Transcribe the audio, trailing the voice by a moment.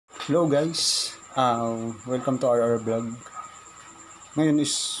Hello guys, welcome to our vlog. Ngayon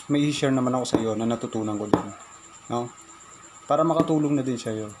is may i-share naman ako sa iyo na natutunan ko din, no? Para makatulong na din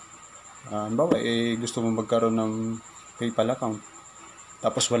sa iyo. Halimbawa, gusto mo magkaroon ng PayPal account,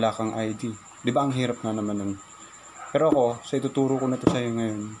 tapos wala kang ID. Di ba ang hirap nga naman nun? Pero ako, sa ituturo ko na to sa iyo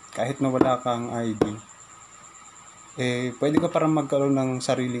ngayon, kahit na wala kang ID, pwede ka parang magkaroon ng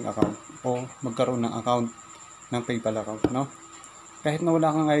sariling account o magkaroon ng account ng PayPal account, no? Kahit na wala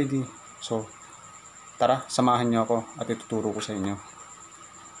kang ID. So, tara, samahan niyo ako at ituturo ko sa inyo.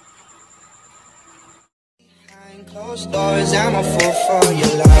 Closed doors, I'm a fool for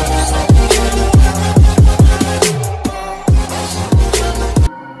your love.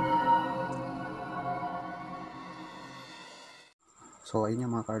 So, ayun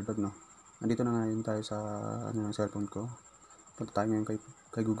yung mga cardboard, no? Nandito na ngayon tayo sa ng cellphone ko. Punta tayo ngayon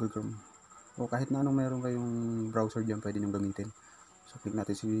kay Google Chrome. O kahit na anong meron kayong browser dyan, pwede nyo gamitin. So, click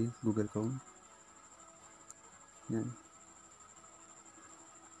natin si Google Chrome. Yan.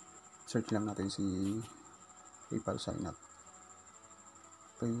 Search lang natin si PayPal sign up.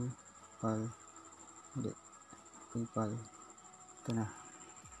 PayPal. Ito na.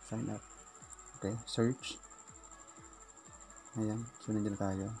 Sign up. Okay, search. Ayan, so nandiyan na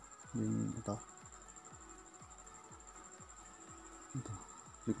tayo. Yung ito.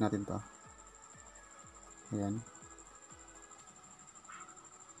 Click natin to. Ayan.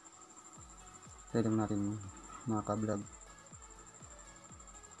 Try lang natin mga ka-vlog.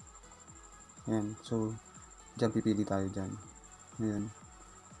 Ayan, so dyan pipili tayo dyan. Ayan,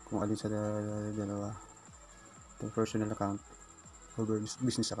 kung alin sa dalawa. Ito, personal account o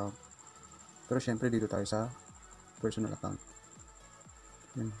business account. Pero syempre dito tayo sa personal account.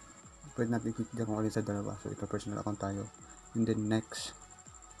 Ayan, pwede natin i-click dyan kung alin sa dalawa. So ito, personal account tayo. And then next.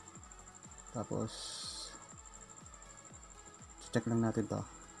 Tapos check lang natin to.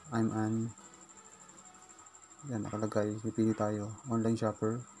 I'm an, yan, nakalagay. Pipili tayo. Online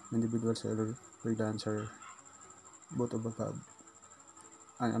shopper, individual seller, freelancer, both of above.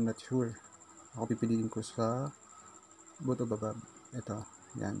 I'm not sure. Ako pipiliin ko sa both of above. Ito,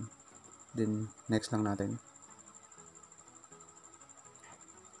 yan. Then next lang natin.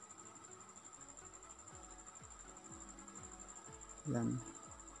 Yan.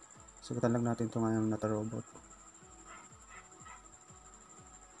 Sagutan lang natin itong ngayon na robot.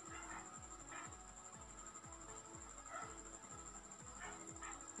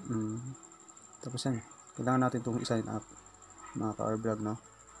 Tapos yan. Kailangan natin itong i-sign up. Mga ka-vlog, no?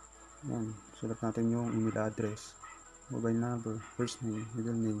 Yan. Sulat natin yung email address, mobile number, first name,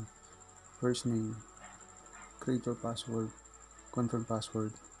 middle name, first name, create your password, confirm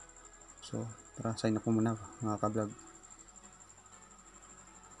password. So, tara, sign up po muna mga ka-vlog.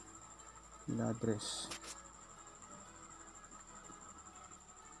 Email address.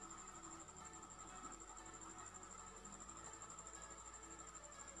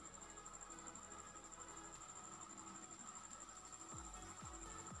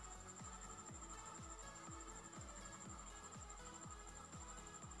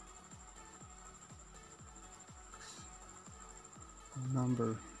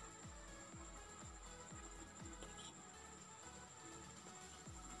 Number.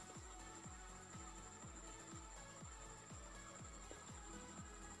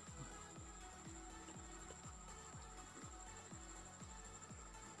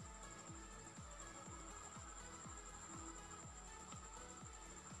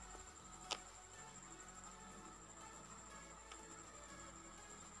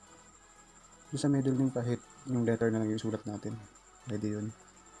 Sa middle name, kahit yung letter na lang yung sulat natin, pwede yun.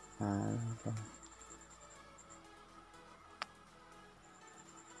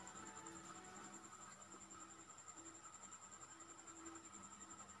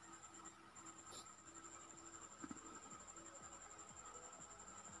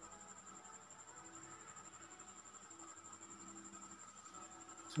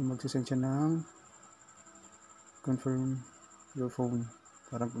 So magsisend siya ng confirm your phone.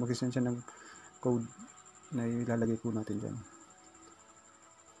 Parang magsisend siya ng code na ilalagay po natin dyan.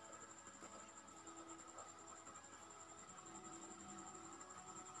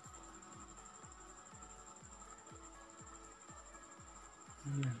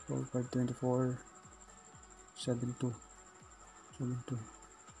 Ayan, 4524 72.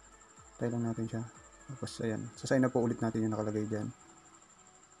 Tayo lang natin siya. Tapos ayan, sasign na po ulit natin yung nakalagay dyan.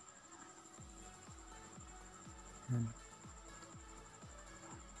 Ayan.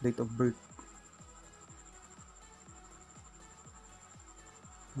 Date of birth.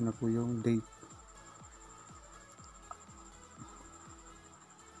 Ano po yung date.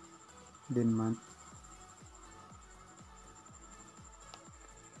 Then month.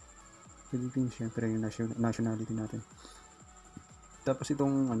 Philippines, syempre yung nationality natin. Tapos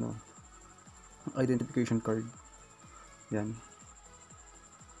itong identification card. Yan.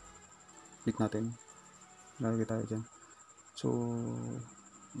 Click natin. Lalagay tayo dyan. So,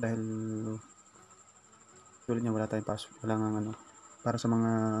 dahil tulad niya wala tayong password, wala nga para sa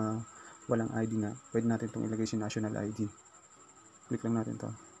mga walang ID nga, pwede natin itong ilagay si national ID. Click lang natin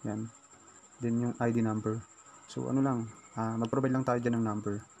to. Yan. Then yung ID number. So, mag-provide lang tayo dyan ng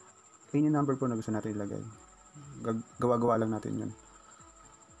number. Any number po na gusto natin ilagay. Gawa-gawa lang natin yun.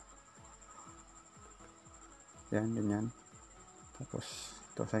 Yan, ganyan. Tapos,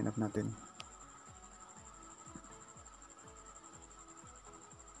 ito, sign up natin.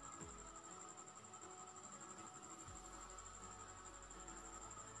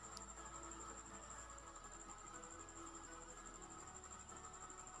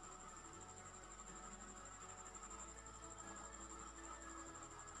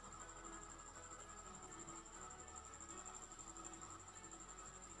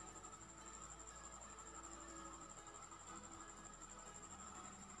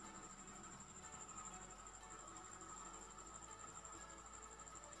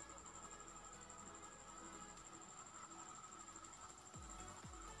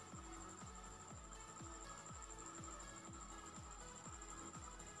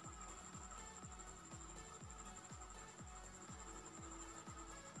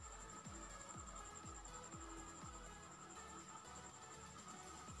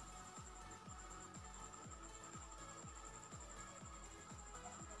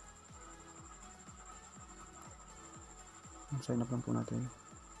 Sign up lang po natin.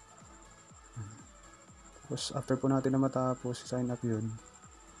 Tapos after po natin na matapos sign up yun,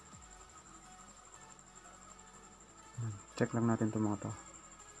 check lang natin itong mga to.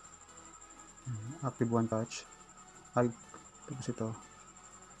 Active one touch. Tapos ito,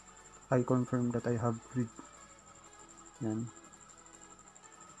 I confirm that I have read. Yan.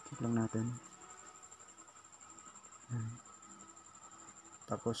 Check lang natin. Yan.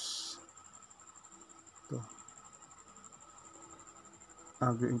 Tapos ito,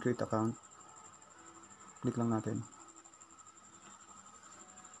 agree and create account. Click lang natin.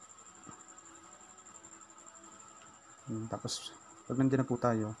 Tapos pag nandiyan na po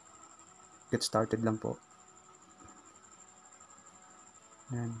tayo, get started lang po.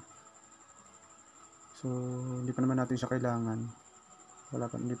 Yan. So hindi pa naman natin siya kailangan.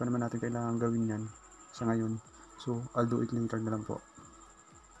 Hindi pa naman natin kailangan gawin yan sa ngayon. So I'll do it later na lang po.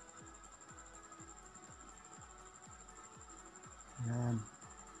 Yan.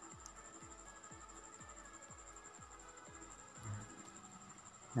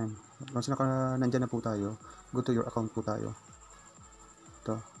 Yan. Once nandyan na po tayo, go to your account po tayo.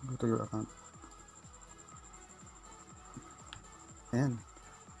 Ito, go to your account. Ayan.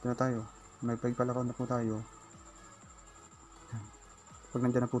 Ito na tayo. May PayPal account na po tayo. Yan. Pag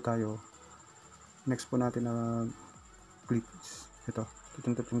nandyan na po tayo, next po natin na click ito.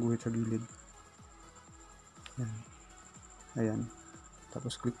 Tutundot yung guhit sa gilid. Yan. Ayan.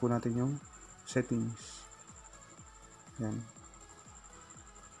 Tapos click po natin yung settings. Yan.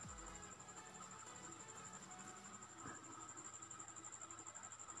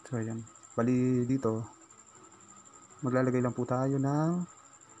 So ayan. Bali dito, maglalagay lang po tayo ng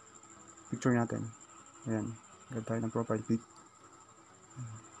picture natin. Ayan. Gagawin tayo ng profile pic.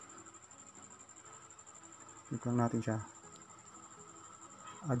 Click lang natin siya.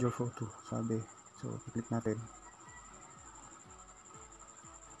 Add your photo, sabi. So, click natin.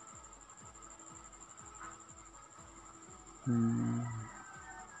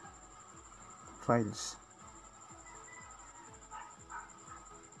 Files.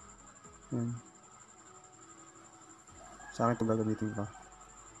 Yan. Sa akin ito gagamitin ko.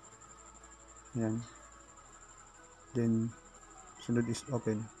 Yan. Then sunod is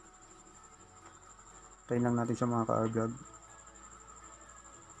open. Tayin lang natin sa mga ka-vlog.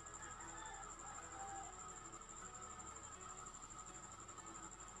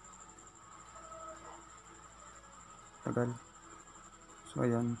 Tagal. So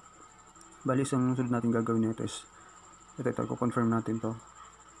ayan. Bali ang sunod natin gagawin nito is ito confirm natin to.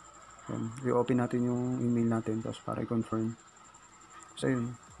 Yan. I-open natin yung email natin tapos para i-confirm. So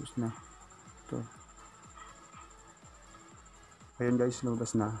yun, gusto na. Ito. Ayun guys,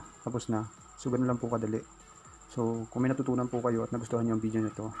 lumabas na. Tapos na. So ganun lang po kadali. So kung may natutunan po kayo at nagustuhan niyo ang video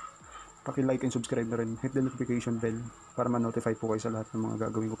nito, paki-like and subscribe na rin. Hit the notification bell para ma-notify po kayo sa lahat ng mga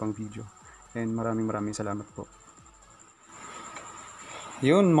gagawin ko pang video. And maraming salamat po.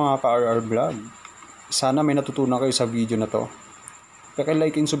 Yun mga ka-RR vlog. Sana may natutunan kayo sa video na to.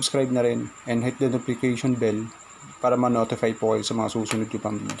 Paki-like and subscribe na rin and hit the notification bell para ma-notify po kayo sa mga susunod ko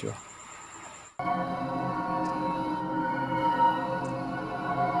pang video.